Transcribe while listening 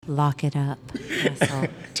Lock it up. Asshole.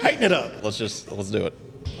 Tighten it up. Let's do it.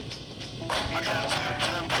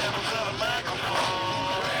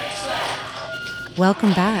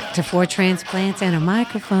 Welcome back to Four Transplants and a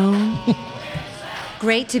Microphone.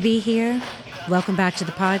 Great to be here. Welcome back to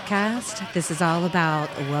the podcast. This is all about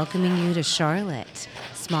welcoming you to Charlotte.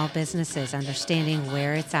 Small businesses, understanding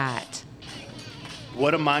where it's at.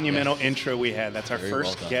 What a monumental intro we had. That's our Very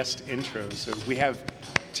first well done. guest intro. So we have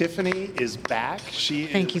Tiffany is back. She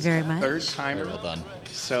Thank is you very a much. third timer. Very well done.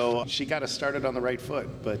 So she got us started on the right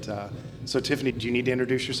foot. But so Tiffany, do you need to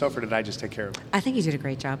introduce yourself, or did I just take care of it? I think you did a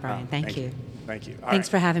great job, Brian. Thank you. Thank you. All Thanks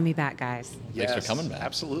right. for having me back, guys. Thanks Yes, for coming back.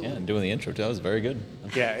 Absolutely. Yeah, and doing the intro too. That was very good.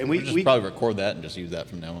 Yeah, and We'll just probably record that and just use that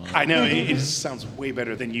from now on. I know it sounds way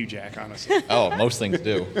better than you, Jack. Honestly. Oh, most things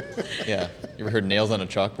do. Yeah. You ever heard nails on a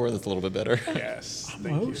chalkboard? That's a little bit better. Yes.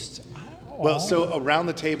 Thank you. Well, so around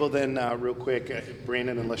the table then, real quick,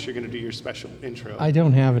 Brandon, unless you're going to do your special intro. I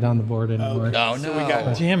don't have it on the board anymore. No, So no. we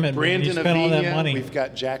got Damn it, man. Brandon You spent all that Avenia, money. we've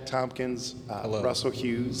got Jack Tompkins, Hello. Russell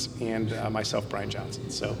Hughes, and myself, Brian Johnson.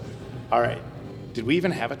 So, all right. Did we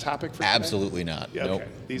even have a topic for today? Absolutely not. Yeah, Nope.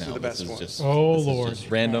 okay. These are the this best is ones. Just, Oh, this is Lord.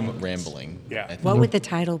 just random rambling. Yeah. I think. What would the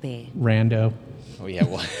title be? Rando. Oh, yeah.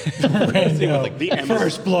 Well, The M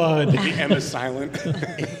First blood. The M is silent.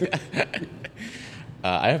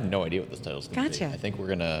 I have no idea what this title's going to be. Gotcha. I think we're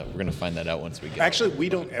gonna find that out once we get. Actually, we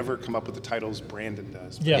don't ever come up with the titles. Brandon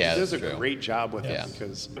does. Yeah. Yeah, He does a that's true. great job with Yeah. it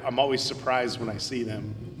because I'm always surprised when I see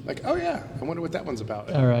them. Like, oh yeah, I wonder what that one's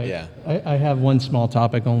about. All right. Yeah. I have one small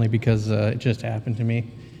topic only because it just happened to me.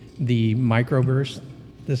 The microburst.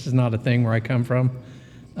 This is not a thing where I come from,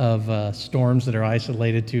 of storms that are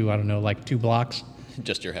isolated to, I don't know, like 2 blocks,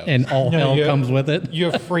 just your house. and all No, hell you- comes with it. You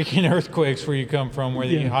have freaking earthquakes where you come from, where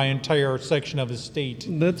the Yeah. entire section of the state.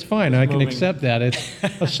 That's fine. I can moving. accept that. It's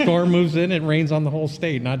a storm moves in, it rains on the whole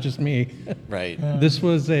state, not just me. right. This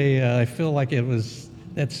was I feel like it was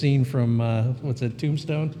that scene from, what's it,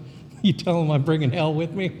 Tombstone? You tell him I'm bringing hell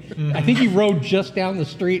with me? I think he rode just down the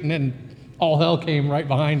street and then all hell came right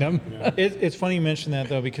behind him. It's funny you mention that,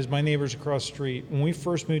 though, because my neighbors across the street, when we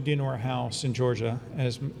first moved into our house in Georgia,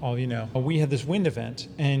 as all you know, we had this wind event.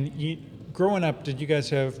 And growing up, did you guys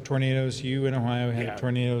have tornadoes? You in Ohio had Yeah.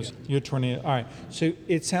 tornadoes. You had tornado. All right. So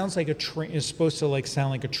it sounds like a train. It's supposed to like sound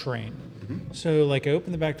like a train. So like I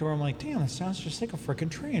open the back door. I'm like, damn, that sounds just like a freaking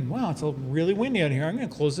train. Wow, it's really windy out here. I'm going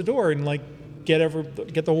to close the door and like get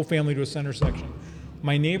the whole family to a center section.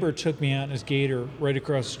 My neighbor took me out in his gator right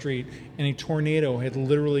across the street, and a tornado had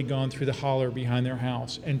literally gone through the holler behind their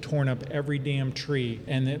house and torn up every damn tree,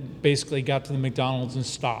 and it basically got to the McDonald's and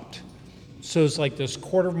stopped. So it's like this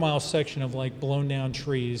quarter-mile section of like blown down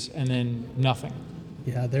trees and then nothing.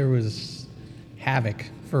 Yeah, there was havoc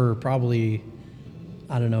for probably,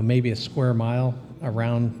 I don't know, maybe a square mile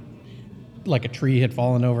around, like a tree had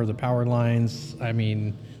fallen over the power lines. I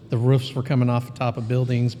mean, the roofs were coming off the top of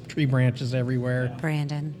buildings, tree branches everywhere.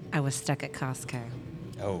 Brandon, I was stuck at Costco.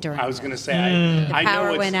 Oh. During I was going to say, I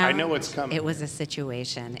power know went out. I know what's coming. It was a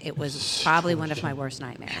situation. It was probably one of my worst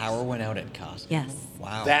nightmares. Power went out at Costco. Yes.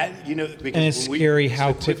 Wow. that because And it's when scary how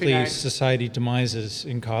so Tiffany quickly and I- society demises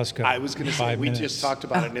in Costco. I was going to say, 5 we minutes. just talked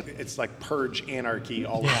about it. And it's like purge anarchy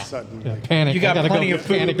all of a sudden. Like, Panic. You got I gotta plenty go of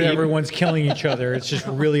food, panic but eat. everyone's killing each other. It's just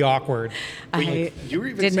really awkward. I you were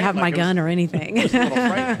even didn't saying have my like it was- gun or anything. a little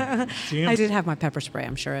frightening. I did have my pepper spray,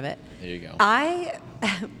 I'm sure of it. There you go.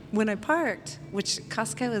 When I parked, which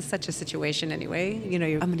Costco is such a situation anyway,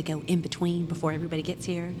 I'm going to go in between before everybody gets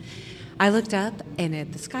here. I looked up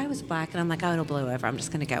and the sky was black, and I'm like, oh, it'll blow over. I'm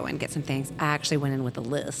just going to go and get some things. I actually went in with a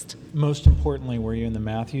list. Most importantly, were you in the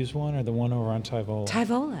Matthews one or the one over on Tyvola?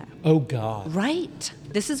 Tyvola. Oh, God. Right.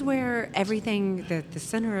 This is where everything, the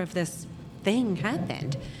center of this thing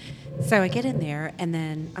happened. So I get in there, and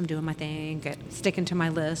then I'm doing my thing, sticking to my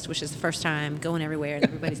list, which is the first time, going everywhere, and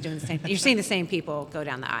everybody's doing the same thing. You're seeing the same people go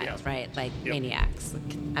down the aisles, Yeah. right? Like Yep. maniacs.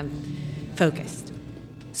 I'm focused.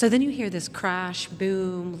 So then you hear this crash,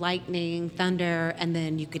 boom, lightning, thunder, and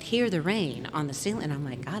then you could hear the rain on the ceiling. And I'm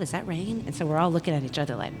like, God, is that rain? And so we're all looking at each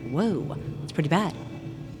other like, whoa, it's pretty bad.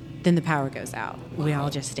 Then the power goes out. We all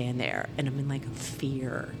just stand there, and I'm in like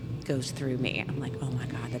fear goes through me. I'm like, oh my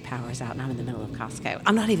God, the power's out, and I'm in the middle of Costco.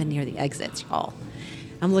 I'm not even near the exits, y'all.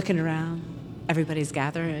 I'm looking around, everybody's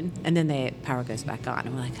gathering, and then the power goes back on.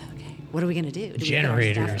 And we're like, okay, what are we gonna do? Do we put our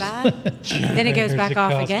stuff Generators. back? Then it goes back Generators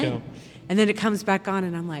off at again. Costco. And then it comes back on,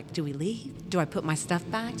 and I'm like, do we leave? Do I put my stuff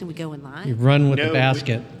back? Do we go in You line? run with No, the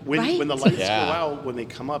basket. When the Right. lights Yeah. go out, when they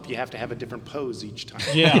come up, you have to have a different pose each time.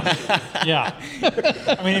 Yeah, yeah.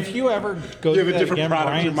 I mean, if you ever go You have through a that different again,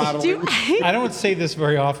 product you're Brian's- modeling. I don't say this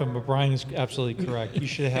very often, but Brian is absolutely correct. You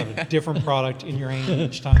should have a different product in your hand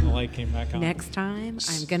each time the light came back on. Next time,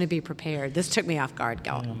 I'm going to be prepared. This took me off guard,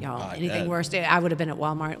 y'all. I Anything bet. worse, I would have been at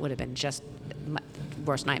Walmart. It would have been just my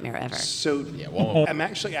worst nightmare ever. So well- I'm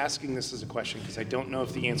actually asking this as a question because I don't know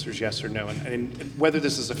if the answer is yes or no. And whether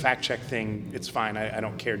this is a fact check thing, it's fine. I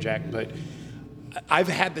don't care, Jack. But I've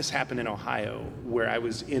had this happen in Ohio where I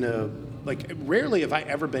was in rarely have I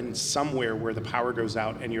ever been somewhere where the power goes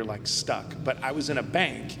out and you're like stuck. But I was in a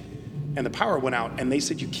bank and the power went out and they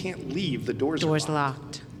said you can't leave. The doors Doors are locked.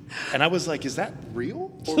 locked. And I was like, is that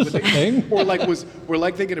real? Or were they, were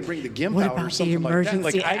they going to bring the GIMP What out or about the something like that?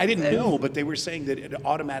 Like emergency I didn't exit? know, but they were saying that it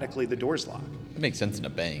automatically the doors lock. It makes sense in a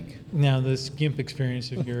bank. Now, this GIMP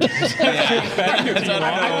experience of yours. I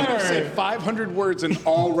said 500 words and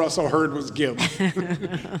all Russell heard was GIMP.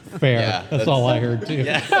 Fair. Yeah, that's all I heard too.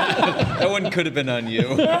 That one could have been on you.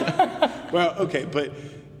 Well, okay, but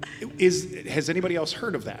has anybody else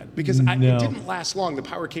heard of that? Because it No. didn't last long. The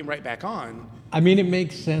power came right back on. I mean, it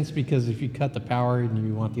makes sense because if you cut the power and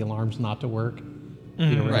you want the alarms not to work,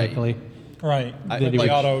 theoretically, Right. I- The like-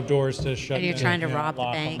 auto doors to shut And you're down, trying to yeah, rob the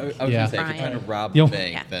lock 'em. bank. I was Yeah. going to say, if you're trying to rob the, the only,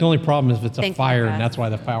 bank, Yeah. then the only problem is if it's a Thank you, fire Beth. and that's why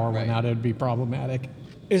the power went Right. out, it would be problematic.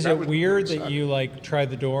 Is That it would weird suck. that you like tried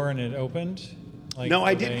the door and it opened? Like, No,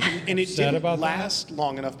 I were didn't, they and it upset didn't about that? last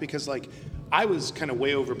long enough because I was kind of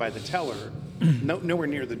way over by the teller, nowhere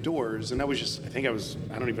near the doors, and I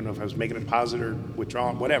don't even know if I was making a deposit or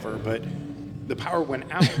withdrawing, whatever, but the power went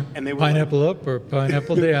out, and they were like, Pineapple up or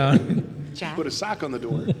pineapple down? Jack? put a sock on the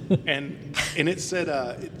door, and it said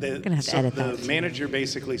Gonna have to edit the that. manager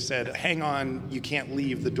basically said, "Hang on, you can't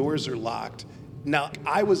leave. The doors are locked." Now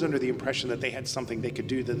I was under the impression that they had something they could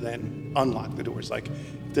do to then unlock the doors. Like,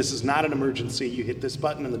 this is not an emergency. You hit this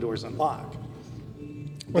button and the doors unlock.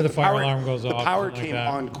 Or the fire power- alarm goes the off. power something like came that.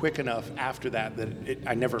 on quick enough after that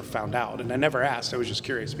I never found out, and I never asked. I was just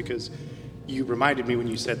curious because you reminded me when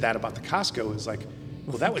you said that about the Costco. Is like,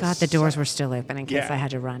 well, that was God, the doors were still open in case Yeah. I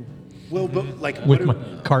had to run. well, but like With what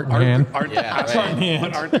my cart in hand. Aren't Yeah, the, right.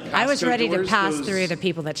 but aren't the I was Costco ready to doors pass those- through the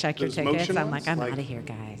people that check your those tickets. motion I'm ones? like, I'm Like- out of here,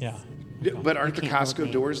 guys. Yeah. But aren't the You can't hold Costco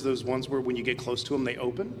me. doors those ones where when you get close to them they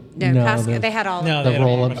open? No, No, Costco, the- they had all No, of they The had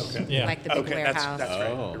roll-ups. Yeah. like the big Okay, warehouse. that's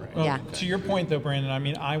right. Oh. You're right. Well, Yeah. To your point, though, Brandon, I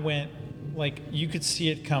mean, I went, like, you could see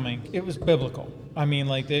it coming. It was biblical. I mean,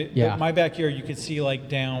 like, Yeah. my backyard, you could see, like,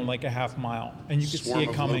 down, like, a half mile. And you could Swarm see it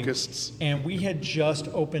of coming. locusts. And we had just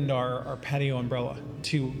opened our patio umbrella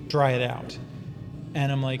to dry it out. And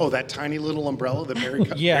I'm like, Oh, that tiny little umbrella that barely,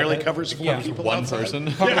 Yeah, barely that- covers 4 yeah. people One outside?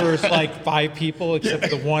 person. covers, like, 5 people except for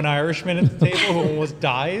the one Irishman at the table who almost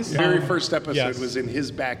dies. The very first episode Yes. was in his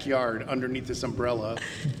backyard underneath this umbrella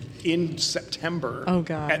in September Oh,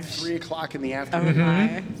 gosh. at 3 o'clock in the Oh, afternoon.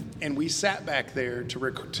 my. And we sat back there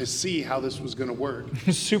to see how this was going to work.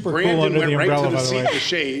 Super Brandon cool under went the right umbrella, to the by the seat in way. the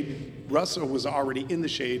shade. Russell was already in the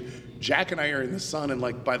shade. Jack and I are in the sun, and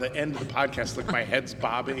like by the end of the podcast, like my head's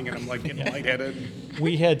bobbing, and I'm like getting lightheaded.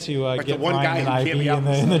 We had to Like the get one guy Brian who an can't IV be out in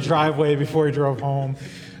in the in the sun. driveway before he drove home.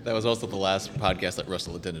 That was also the last podcast that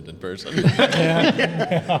Russell attended in person.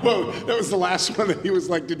 Whoa, that was the last one that he was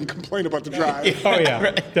like didn't complain about the drive. Oh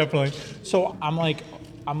yeah, definitely. So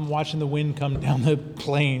I'm watching the wind come down the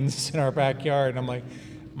plains in our backyard, and I'm like,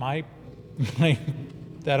 my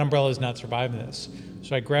that umbrella is not surviving this.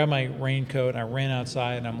 So I grabbed my raincoat and I ran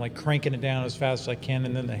outside, and I'm like cranking it down as fast as I can,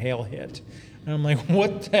 and then the hail hit, and I'm like,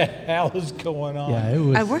 what the hell is going on? Yeah, it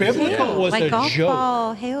was. I worked Biblical hill, was like a golf joke.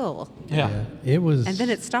 ball hill, Yeah. It was. and then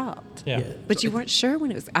it stopped. Yeah. But you weren't sure when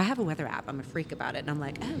it was. I have a weather app. I'm a freak about it, and I'm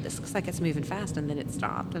like, oh, this looks like it's moving fast, and then it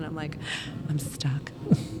stopped, and I'm like, I'm stuck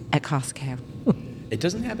at Costco. It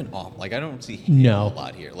doesn't happen often. Like, I don't see hail No. a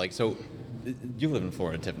lot here. Like, so you live in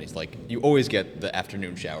Florida, Tiffany's. Like, you always get the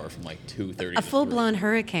afternoon shower from like 2:30. A full-blown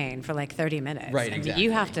hurricane for like 30 minutes. Right, I mean, exactly. you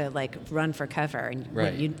have to like run for cover, and when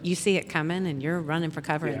Right. you see it coming, and you're running for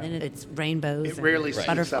cover, Yeah. and then it's rainbows It and rarely sneaks up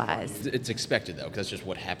on butterflies. It's expected though, because that's just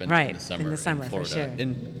what happens Right, in the summer. in the summer, for Florida. sure.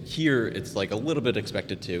 And here, it's like a little bit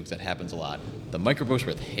expected too, because that happens a lot. The microburst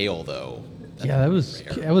with hail, though. that's Yeah,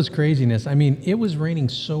 rare. that was craziness. I mean, it was raining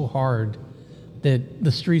so hard that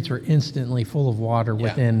the streets were instantly full of water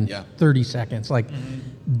within yeah. 30 seconds, like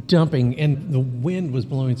dumping, and the wind was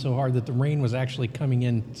blowing so hard that the rain was actually coming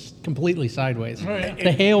in completely sideways.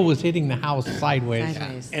 The hail was hitting the house sideways.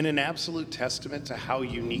 Sideways. And an absolute testament to how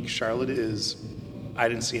unique Charlotte is, I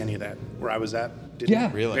didn't see any of that where I was at. Didn't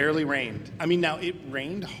Yeah. Really? Barely rained. I mean, now it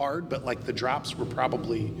rained hard, but like the drops were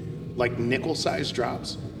probably like nickel-sized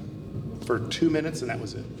drops for 2 minutes, and that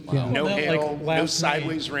was it. Yeah. No Well, like hail, no last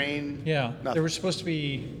sideways rain. Yeah, nothing. there was supposed to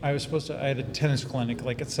be. I had a tennis clinic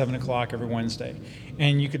like at 7:00 every Wednesday,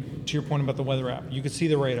 and you could, to your point about the weather app, you could see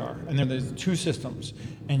the radar, and then there's 2 systems,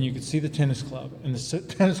 and you could see the tennis club, and the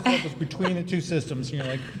tennis club was between the 2 systems, and you're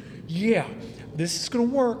like, yeah, this is gonna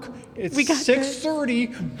work. It's We got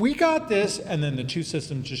 6:30. We got this, and then the 2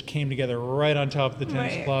 systems just came together right on top of the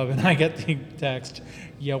tennis Right. club, and I get the text,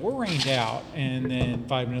 yeah, we're rained out, and then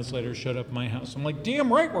 5 minutes later, showed up at my house. I'm like,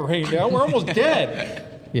 damn right, we're rained out. We're almost dead.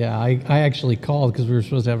 Yeah, I actually called because we were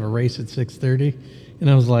supposed to have a race at 6:30, and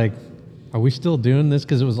I was like, "Are we still doing this?"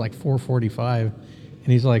 Because it was like 4:45,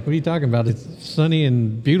 and he's like, "What are you talking about? It's sunny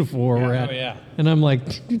and beautiful where we're at." Oh, yeah. And I'm like,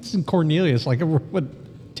 "It's in Cornelius, like we're what,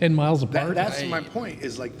 10 miles apart." That's my point.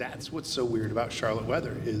 Is like that's what's so weird about Charlotte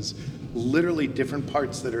weather is literally different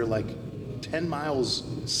parts that are like 10 miles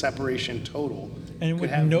separation total. And could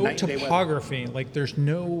with have no night and day weather. topography, like there's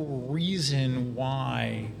no reason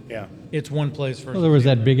why Yeah. it's one place versus. Well, there was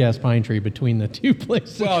that big ass pine tree between the 2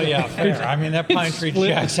 places. Well, yeah, fair. I mean, that pine tree split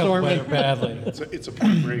the jacks up storm weather in- badly. It's a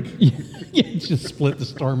point break. yeah, it just split the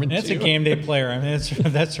storm in And it's a two. game day player. I mean,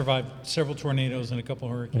 that survived several tornadoes and a couple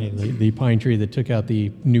hurricanes. The pine tree that took out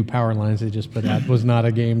the new power lines they just put out was not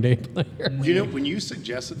a game day player. You know, when you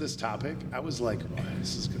suggested this topic, I was like, oh,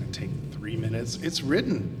 this is going to take 3 minutes. It's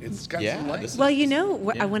written. It's got Yeah, some light. this is- Well, you know,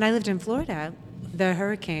 when I lived in Florida, the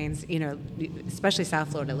hurricanes, you know, especially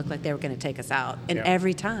South Florida, looked like they were going to take us out. And Yeah.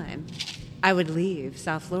 every time I would leave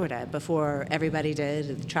South Florida before everybody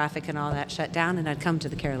did, the traffic and all that shut down, and I'd come to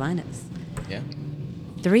the Carolinas. Yeah.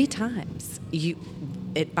 3 times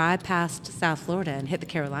it bypassed South Florida and hit the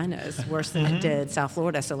Carolinas worse than it did South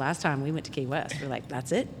Florida. So last time we went to Key West, we're like,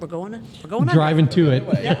 that's it. We're going under. Driving to it.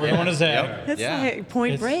 Everyone is that. It's Yeah. like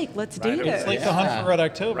Point It's- Break. Let's do Right, this. It's like the hunt for Red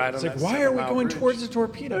October. Right It's on like, that why are we 7-mile going bridge. towards the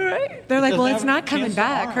torpedo? Right. They're like, doesn't well, have it's a not coming chance to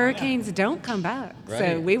back. harm, Hurricanes don't come back. So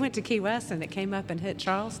Right. we went to Key West and it came up and hit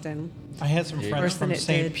Charleston. I had some friends Worse than from it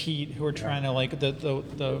St. did. Pete who were trying to like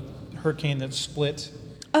the hurricane that split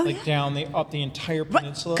Oh, like yeah. down up the entire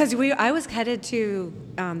peninsula. Because I was headed to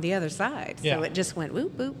the other side. So Yeah. it just went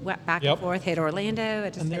whoop, whoop, back Yep. and forth, hit Orlando.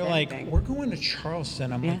 It just And hit they're like, everything. we're going to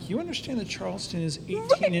Charleston. I'm Yeah. like, you understand that Charleston is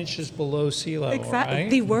 18 inches below sea level, Exactly. right?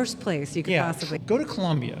 The worst place you could yeah, possibly. go to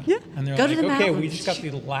Columbia. Yeah. And they're Go to like, the okay, we mountains. just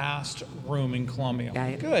got the last room in Columbia.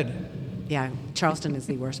 I'm like, Yeah. good. Yeah, Charleston is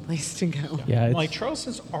the worst place to go. Yeah, I'm it's, like,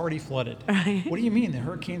 Charleston's already flooded. Right. What do you mean? The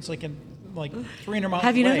hurricane's like 300 miles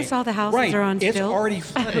Have you away. noticed all the houses right. are on It's stilts? already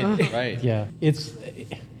flooded. Right. yeah, it's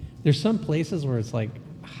there's some places where it's like,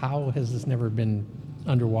 how has this never been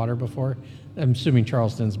underwater before? I'm assuming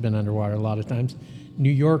Charleston's been underwater a lot of times. New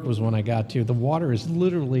York was one I got to. The water is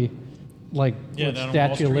literally like Yeah, what, down on Wall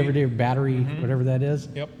Statue of Street. Liberty or Battery, whatever that is.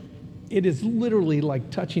 Yep. It is literally like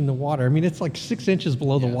touching the water. I mean, it's like 6 inches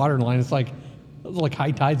below the water line. It's like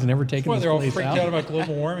high tides never That's taken why this they're all place freaked out. out about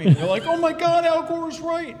global warming. They're like, oh my God, Al Gore's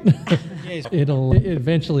right. Yeah, he's-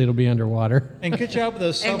 Eventually it'll be underwater. and good job with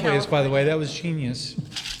those subways, by the way. That was genius.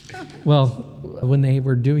 Well, when they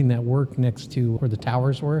were doing that work next to where the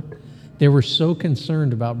towers were, they were so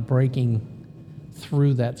concerned about breaking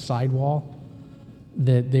through that sidewall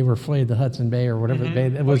that they were afraid the Hudson Bay or whatever bay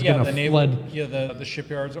that was yeah, going the to naval, flood. yeah, the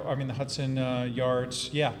shipyards. I mean, the Hudson yards.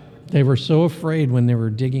 Yeah. They were so afraid when they were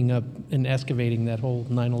digging up and excavating that whole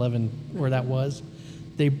 9/11 where that was.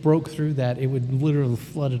 They broke through that. It would literally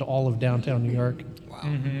flooded all of downtown New York. Wow.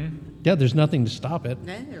 Yeah, there's nothing to stop it.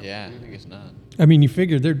 No. Yeah, I guess not. I mean, you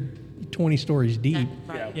figure they're 20 stories deep,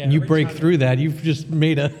 Right. Yeah, and you every break time- through that, you've just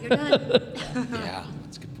made a. You're done. Yeah,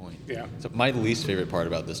 that's a good point. Yeah. So my least favorite part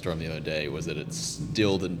about this storm the other day was that it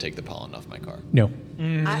still didn't take the pollen off my car. No.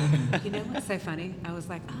 You know what's so funny? I was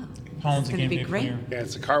like, oh, Pollen's this a is going game to be day great. player. Yeah,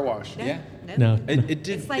 it's a car wash. No, Yeah. No. It did.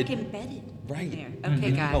 It's like it, embedded right. in there.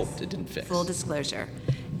 Okay, guys. helped. It didn't fix. Full disclosure,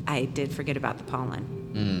 I did forget about the pollen.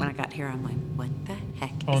 When I got here, I'm like, what the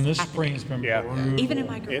heck Oh, and is this happening? spring's been Yeah. brutal. Even in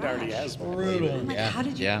my garage. It already has been. Brutal. I'm like, Yeah, how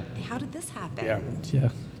did you? yeah. How did this happen? Yeah. Yeah.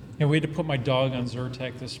 Yeah, we had to put my dog on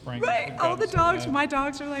Zyrtec this spring. Right. It All got the so dogs. bad. My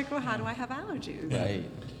dogs are like, well, how do I have allergies? Right.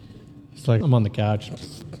 It's like I'm on the couch.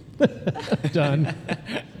 Done.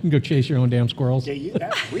 You can go chase your own damn squirrels.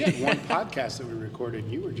 Yeah, we had one podcast that we recorded.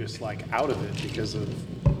 You were just like out of it because of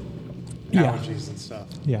Yeah. allergies and stuff.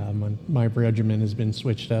 Yeah, my regimen has been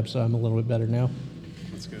switched up, so I'm a little bit better now.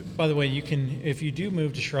 That's good. By the way, you can, if you do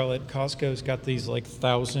move to Charlotte, Costco's got these like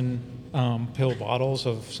 1,000 pill bottles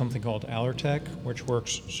of something called Allertech, which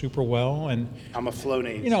works super well. And I'm a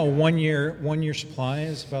Flonase. 1 year supply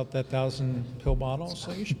is about that 1,000 pill bottle.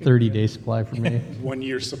 So you should be 30-day supply for me. 1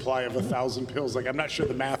 year supply of 1,000 pills. Like, I'm not sure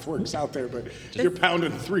the math works out there, but you're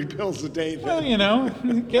pounding 3 pills a day. Well,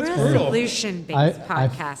 it gets We're a brutal. solution-based I-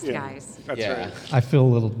 podcast, Yeah. guys. That's Yeah. right. I feel a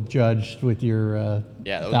little judged with your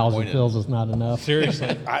Yeah, that was 1,000 pointed. pills is not enough.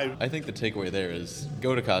 Seriously. I think the takeaway there is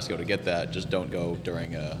go to Costco to get that. Just don't go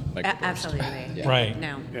during a microburst. Absolutely. Yeah. Right.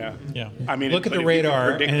 No. Yeah. Yeah. I mean, look at but the if you can radar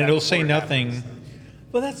predict and that it'll say before it nothing. happens.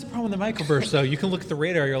 Well, that's the problem with the microburst, though. You can look at the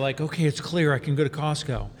radar. You're like, okay, it's clear. I can go to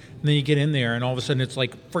Costco. And then you get in there, and all of a sudden it's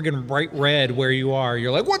like friggin' bright red where you are.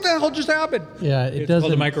 You're like, what the hell just happened? Yeah, it It's doesn't.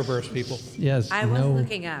 called the microburst, people. Yes, I was no.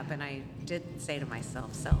 looking up, and I did say to myself,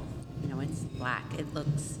 it's black. It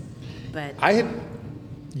looks, but I had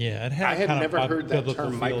Yeah, it I had had kind never of heard that biblical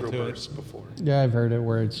term feel to it. microburst before. Yeah, I've heard it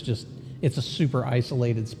where it's a super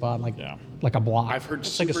isolated spot, like Yeah. like a block. I've heard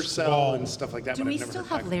It's like a supercell squall. and stuff like that, do but we I've never still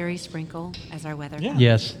heard have microburst. Larry Sprinkle as our weather? Yeah.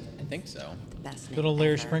 Yes, I think so. Best Good name old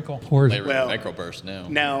Larry ever. Sprinkle. Pours- Larry Well, microburst now.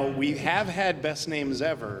 Now, we have had best names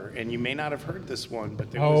ever, and you may not have heard this one,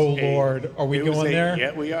 but there Oh, was a... Lord. Are we it was going there?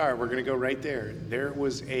 Yeah, we are. We're going to go right there. There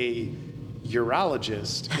was a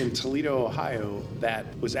urologist in Toledo, Ohio, that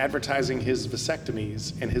was advertising his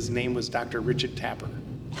vasectomies, and his name was Dr. Richard Tapper.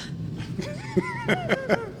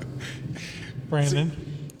 Brandon.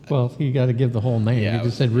 well, you got to give the whole name. Yeah, you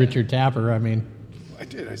just said Richard Tapper. I mean, I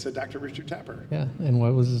did. I said Dr. Richard Tapper. yeah. And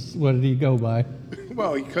what did he go by?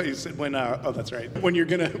 Well, he said when... oh, that's right. When you're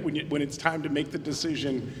gonna... When it's time to make the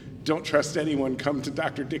decision, don't trust anyone, come to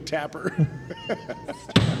Dr. Dick Tapper.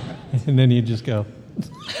 And then you just go.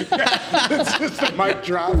 It's just a mic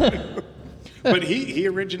drop. But he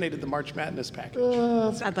originated the March Madness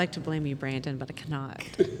package. I'd like to blame you, Brandon, but I cannot.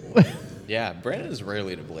 Yeah, Brandon is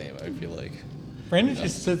rarely to blame, I feel like. Brandon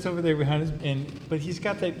just sits over there behind his, but he's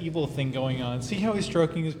got that evil thing going on. See how he's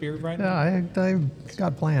stroking his beard right now? Yeah, I've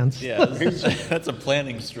got plans. Yeah, that's a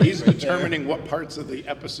planning stroke. He's right determining what parts of the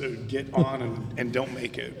episode get on and don't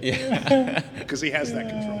make it. there. Yeah. Because he has that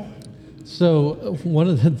control. So one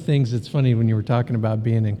of the things that's funny when you were talking about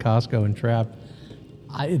being in Costco and trapped,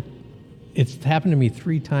 it's happened to me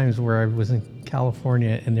 3 times where I was in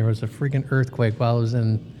California and there was a freaking earthquake while I was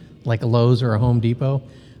in like a Lowe's or a Home Depot.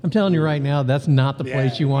 I'm telling you right now, that's not the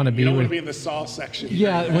place you want to be. You don't want when- to be in the saw section.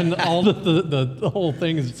 yeah, when all the whole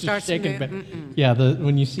thing is just Starts to shaking move, back. Yeah,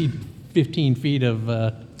 when you see 15 feet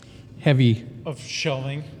of heavy, Of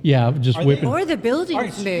shelving. yeah, just Are they- whipping. Or the buildings All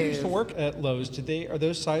right, so you used to move. work at Lowe's. Are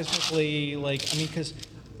those seismically, because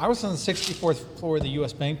I was on the 64th floor of the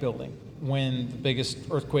U.S. Bank building when the biggest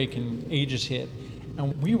earthquake in ages hit.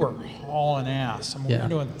 And we were hauling ass. We Yeah. were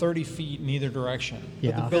doing 30 feet in either direction. But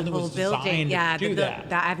Yeah. the The building Whole was building, designed yeah. to do that.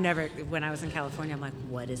 I've never. When I was in California, I'm like,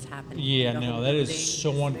 what is happening? Yeah, The no, whole that is building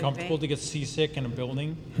so moving. uncomfortable to get seasick in a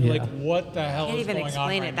building. You're Yeah. like, what the hell I can't is even going on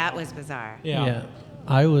explain right it. That now? was bizarre. Yeah.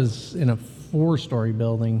 I was in a 4-story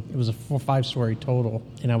building. It was a 5-story total,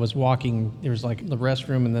 and I was walking. There was like the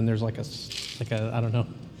restroom, and then there's like a I don't know,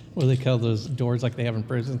 what do they call those doors like they have in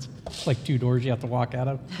prisons? It's like 2 doors you have to walk out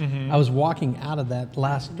of. I was walking out of that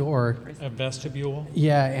last door. A vestibule.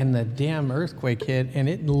 Yeah, and the damn earthquake hit, and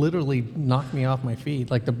it literally knocked me off my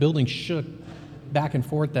feet. Like the building shook back and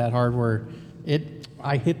forth that hard, where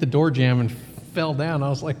I hit the door jamb and fell down. I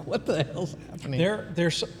was like, "What the hell's happening?"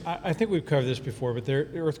 I think we've covered this before, but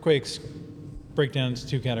earthquakes break down into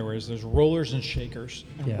 2 categories. There's rollers and shakers.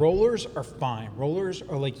 And Yeah. rollers are fine. Rollers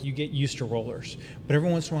are like you get used to rollers, but every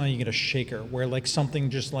once in a while you get a shaker where like something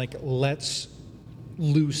just like lets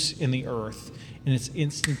loose in the earth and it's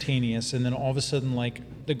instantaneous, and then all of a sudden like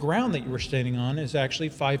the ground that you were standing on is actually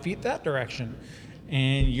 5 feet that direction,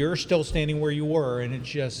 and you're still standing where you were, and it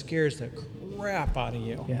just scares the crap out of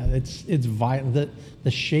you. Yeah, it's violent.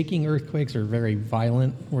 The shaking earthquakes are very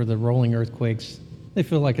violent, where the rolling earthquakes, they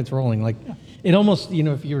feel like it's rolling. Like it almost,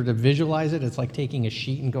 if you were to visualize it, it's like taking a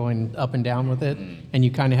sheet and going up and down with it, and you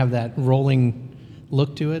kind of have that rolling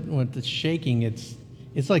look to it. With the shaking, it's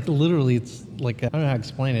like literally, it's like I don't know how to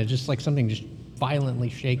explain it. It's just like something just violently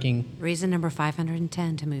shaking. Reason number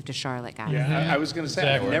 510 to move to Charlotte, guys. Yeah, I was going to say,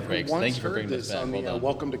 Exactly. I've never Earthquakes. once Thank you for heard bringing this this back. on Well the done.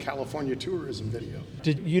 Welcome to California tourism video.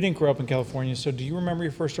 You didn't grow up in California, so do you remember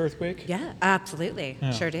your first earthquake? Yeah, absolutely.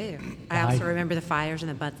 Sure do. I also remember the fires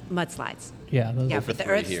and the mudslides. Yeah, those Yeah, are, for but the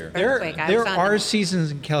 3 earth, here. earthquake, I There was on are the- seasons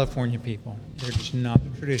in California, people. They're just not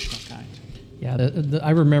the traditional kind. yeah. I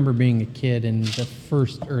remember being a kid, and the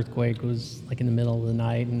first earthquake was like in the middle of the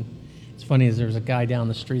night. And it's funny is there was a guy down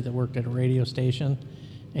the street that worked at a radio station,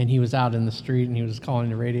 and he was out in the street and he was calling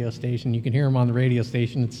the radio station. You can hear him on the radio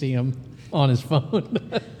station and see him on his phone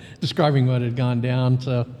describing what had gone down.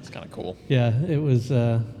 So It's kind of cool. yeah, it was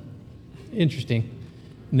interesting.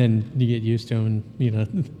 And then you get used to him, and you know,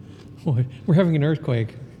 we're having an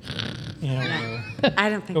earthquake. Yeah. I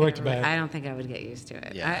don't think Go I back to would, back. I don't think I would get used to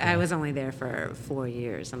it. Yeah. I was only there for 4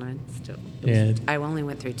 years, and Yeah. I only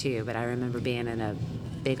went through 2. But I remember being in a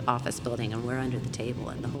big office building, and we're under the table,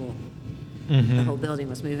 and the whole building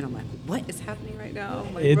was moving. I'm like, what is happening right now?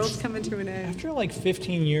 My It's- world's coming to an end. After like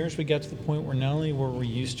 15 years, we got to the point where not only were we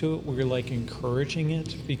used to it, we were like encouraging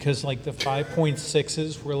it because like the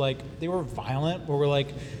 5.6s were like, they were violent, but we're like,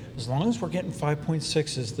 as long as we're getting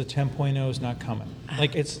 5.6s, the 10.0 is not coming.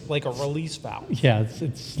 Like it's like a release valve. Yeah,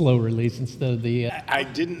 it's slow release instead of the. I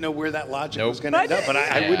didn't know where that logic Nope. was going to end up, but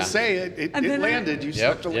I Yeah. would say it And then I- landed. You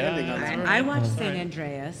Yep. stuck a Yeah, landing on yeah. that. I watched San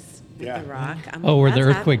Andreas with Yeah. The Rock. I'm Oh, where the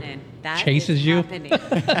that's earthquake happening. That chases is you? happening.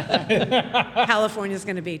 California's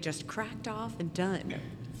going to be just cracked off and done.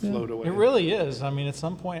 Float away. It really is. I mean, at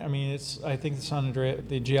some point, I mean, I think the San Andreas,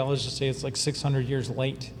 the geologists say it's like 600 years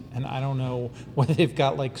late. And I don't know whether they've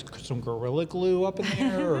got like some Gorilla Glue up in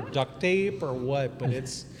there or duct tape or what, but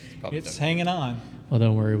it's Probably duct tape. hanging on. Well,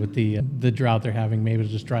 don't worry with the drought they're having. Maybe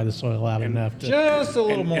it'll just dry the soil out enough to. Just a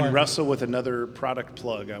little And, more. and Russell with another product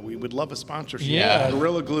plug. We would love a sponsorship. Yeah.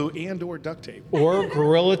 Gorilla Glue and or duct tape. Or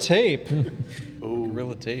Gorilla Tape.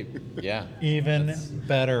 Gorilla tape. Yeah. Even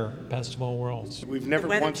better. Best of all worlds. We've never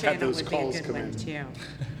Weather once had Channel those would be a calls good come one, in. too.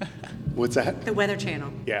 What's that? The Weather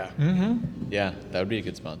Channel. Yeah. Yeah, that would be a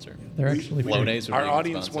good sponsor. They're actually. Flonase would Our be a good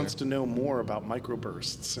audience sponsor. wants to know more about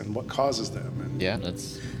microbursts and what causes them. And Yeah,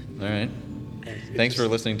 that's all right. Thanks for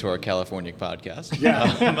listening to our California podcast.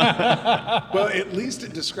 well, at least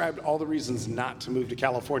it described all the reasons not to move to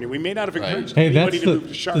California. We may not have Right. encouraged Hey, anybody that's to move to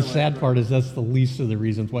the Charlotte. sad part is that's the least of the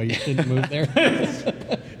reasons why you shouldn't move there.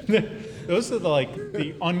 Those are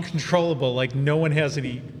the uncontrollable, like no one has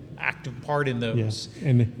any active part in those. Yeah,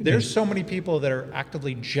 and- There's so many people that are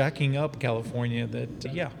actively jacking up California that,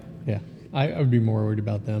 yeah. Yeah, I would be more worried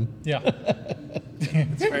about them. Yeah.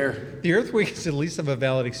 It's fair. The earthquake is at least of a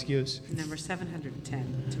valid excuse. Number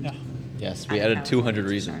 710. to- Yeah. Yes, we Out of added 200 California to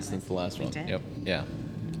reasons Charlotte. since the last We one. did. Yep. Yeah.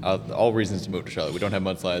 All reasons to move to Charlotte. We don't have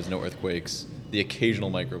mudslides, no earthquakes, the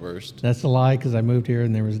occasional microburst. That's a lie because I moved here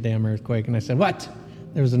and there was a damn earthquake, and I said, "What?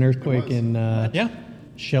 There was an earthquake in Yeah.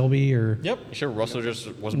 Shelby or?" Yep. You sure Russell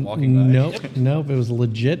just wasn't walking by? Nope. It was a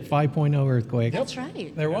legit 5.0 earthquake. That's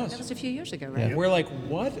right. There was. That was a few years ago, right? We're like,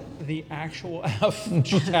 what the actual F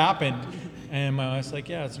just happened? And my wife's like,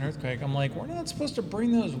 yeah, it's an earthquake. I'm like, we're not supposed to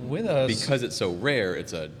bring those with us. Because it's so rare,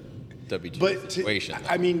 it's a WG But situation.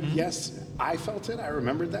 I mean, yes, I felt it. I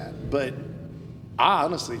remembered that. But I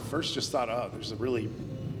honestly first just thought, oh, there's a really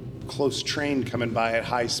close train coming by at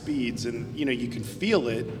high speeds, and you can feel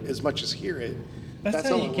it as much as hear it. That's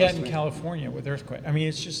how all you it get was in to me. California with earthquake. I mean,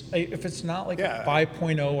 it's just, if it's not like Yeah. a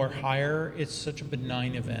 5.0 or higher, it's such a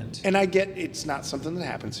benign event. And I get it's not something that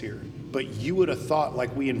happens here, but you would have thought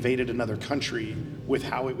like we invaded another country with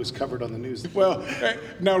how it was covered on the news. Well,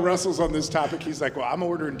 now Russell's on this topic. He's like, well, I'm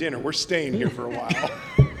ordering dinner. We're staying here for a while.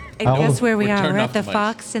 And guess where we We're are? turned We're off at the the mics.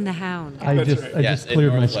 Fox and the Hound. I That's just right. I Yes, just in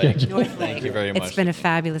cleared my North Lake. schedule. Thank you very much. It's been a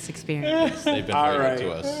fabulous experience. They've been All very good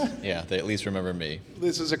right. to us. Yeah, they at least remember me.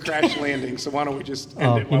 This is a crash landing, so why don't we just end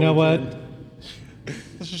Oh, it? you while know we what? can?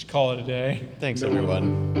 Let's just call it a day. Thanks,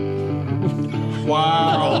 everyone.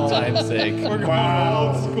 Wow. For old time's sake. We're going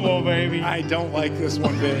old school, baby. I don't like this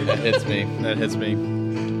one bit. That hits me. That hits me.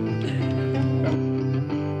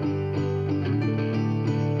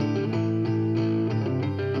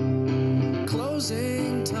 Closing